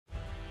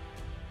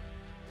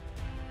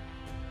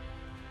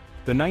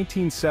The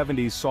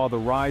 1970s saw the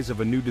rise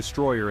of a new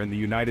destroyer in the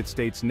United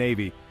States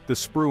Navy, the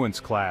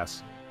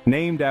Spruance-Class.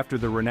 Named after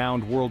the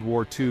renowned World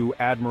War II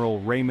Admiral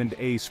Raymond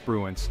A.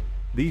 Spruance,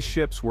 these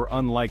ships were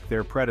unlike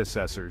their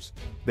predecessors.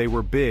 They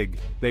were big,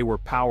 they were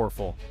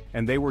powerful,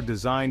 and they were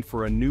designed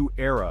for a new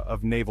era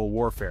of naval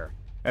warfare.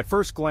 At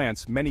first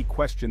glance, many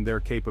questioned their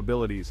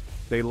capabilities.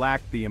 They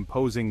lacked the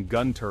imposing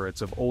gun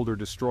turrets of older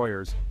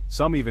destroyers,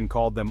 some even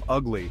called them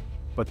ugly,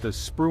 but the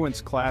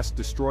Spruance-class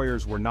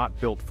destroyers were not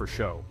built for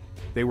show.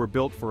 They were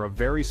built for a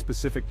very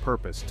specific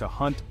purpose: to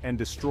hunt and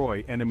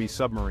destroy enemy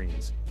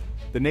submarines.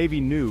 The Navy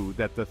knew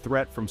that the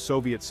threat from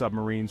Soviet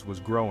submarines was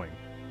growing.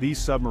 These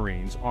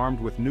submarines,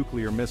 armed with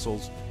nuclear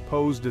missiles,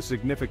 posed a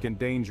significant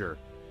danger.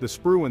 The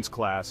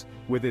Spruance-class,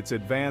 with its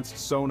advanced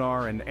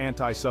sonar and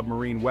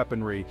anti-submarine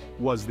weaponry,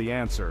 was the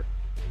answer.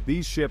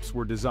 These ships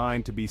were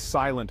designed to be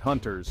silent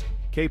hunters,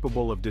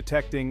 capable of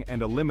detecting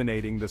and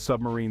eliminating the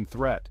submarine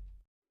threat.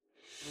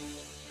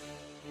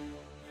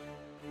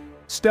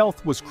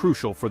 Stealth was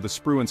crucial for the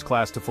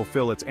Spruance-class to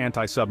fulfill its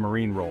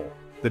anti-submarine role.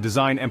 The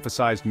design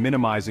emphasized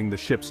minimizing the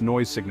ship's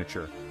noise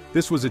signature.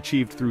 This was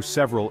achieved through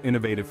several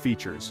innovative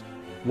features.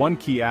 One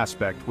key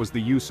aspect was the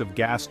use of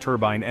gas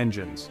turbine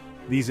engines.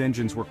 These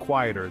engines were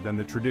quieter than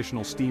the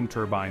traditional steam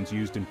turbines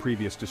used in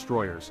previous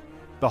destroyers.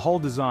 The hull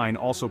design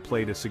also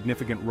played a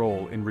significant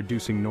role in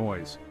reducing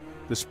noise.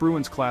 The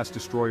Spruance-class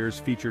destroyers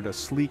featured a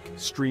sleek,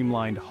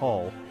 streamlined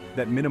hull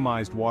that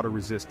minimized water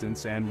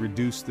resistance and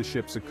reduced the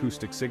ship's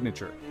acoustic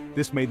signature.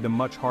 This made them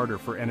much harder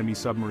for enemy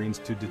submarines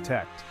to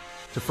detect.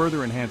 To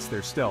further enhance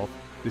their stealth,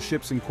 the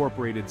ships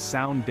incorporated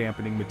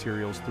sound-dampening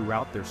materials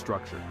throughout their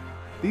structure.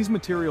 These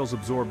materials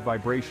absorbed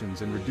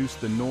vibrations and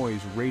reduced the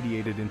noise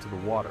radiated into the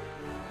water.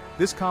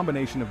 This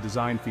combination of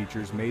design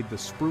features made the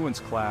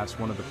Spruance-class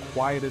one of the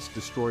quietest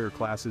destroyer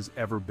classes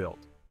ever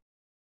built.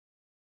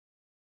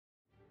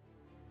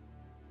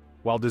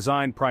 While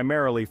designed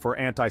primarily for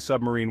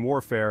anti-submarine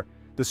warfare,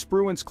 the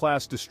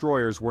Spruance-class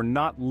destroyers were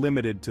not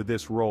limited to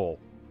this role.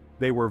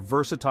 They were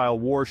versatile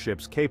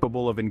warships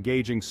capable of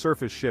engaging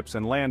surface ships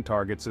and land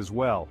targets as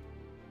well.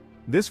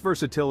 This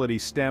versatility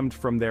stemmed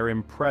from their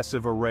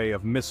impressive array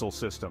of missile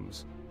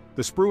systems.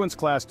 The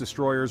Spruance-class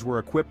destroyers were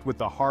equipped with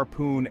the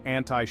Harpoon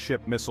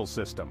anti-ship missile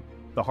system.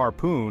 The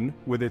Harpoon,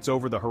 with its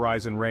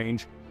over-the-horizon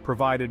range,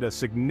 provided a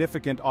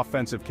significant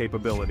offensive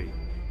capability.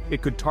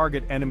 It could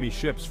target enemy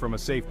ships from a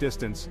safe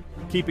distance,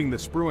 keeping the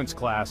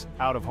Spruance-class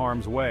out of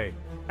harm's way.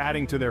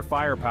 Adding to their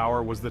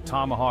firepower was the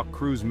Tomahawk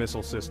cruise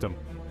missile system.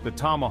 The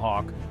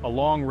Tomahawk, a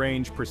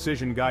long-range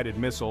precision-guided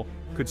missile,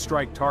 could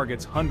strike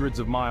targets hundreds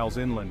of miles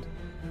inland.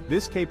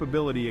 This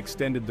capability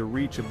extended the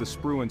reach of the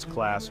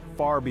Spruance-class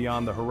far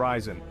beyond the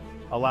horizon,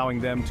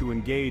 allowing them to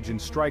engage in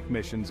strike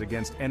missions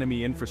against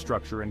enemy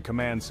infrastructure and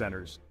command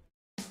centers.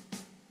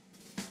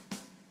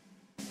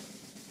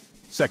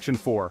 Section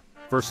 4.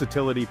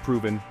 Versatility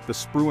proven: the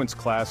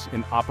Spruance-class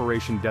in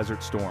Operation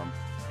Desert Storm.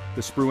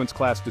 The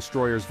Spruance-class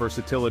destroyer's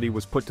versatility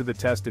was put to the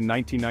test in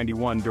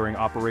 1991 during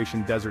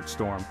Operation Desert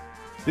Storm.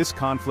 This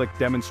conflict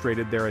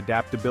demonstrated their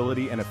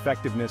adaptability and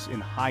effectiveness in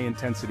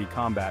high-intensity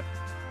combat.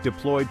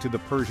 Deployed to the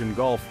Persian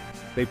Gulf,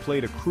 they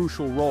played a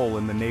crucial role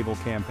in the naval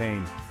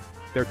campaign.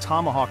 Their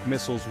Tomahawk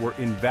missiles were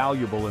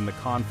invaluable in the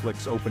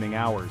conflict's opening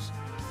hours.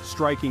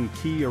 Striking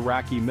key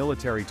Iraqi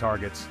military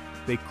targets,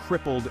 they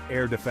crippled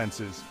air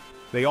defenses.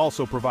 They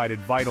also provided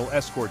vital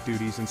escort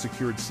duties and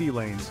secured sea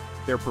lanes.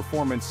 Their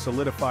performance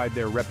solidified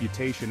their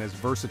reputation as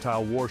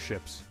versatile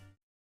warships.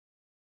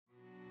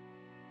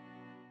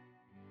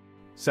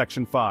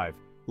 Section 5.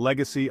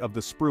 Legacy of the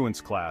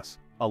Spruance-class,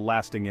 a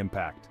lasting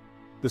impact.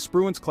 The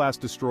Spruance-class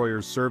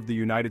destroyers served the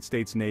United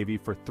States Navy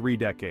for 3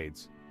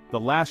 decades. The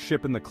last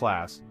ship in the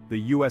class,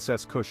 the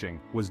USS Cushing,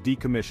 was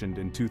decommissioned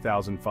in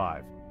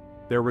 2005.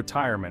 Their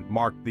retirement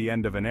marked the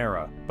end of an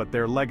era, but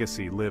their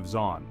legacy lives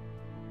on.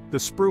 The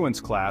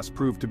Spruance-class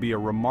proved to be a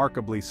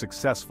remarkably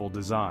successful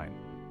design.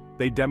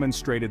 They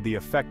demonstrated the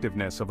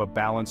effectiveness of a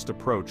balanced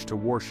approach to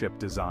warship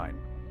design.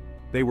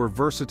 They were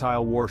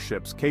versatile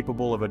warships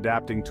capable of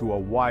adapting to a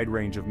wide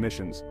range of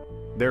missions.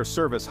 Their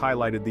service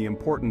highlighted the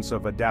importance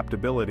of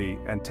adaptability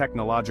and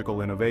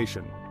technological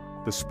innovation.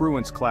 The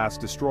Spruance-class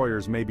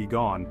destroyers may be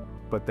gone,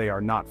 but they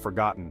are not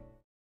forgotten.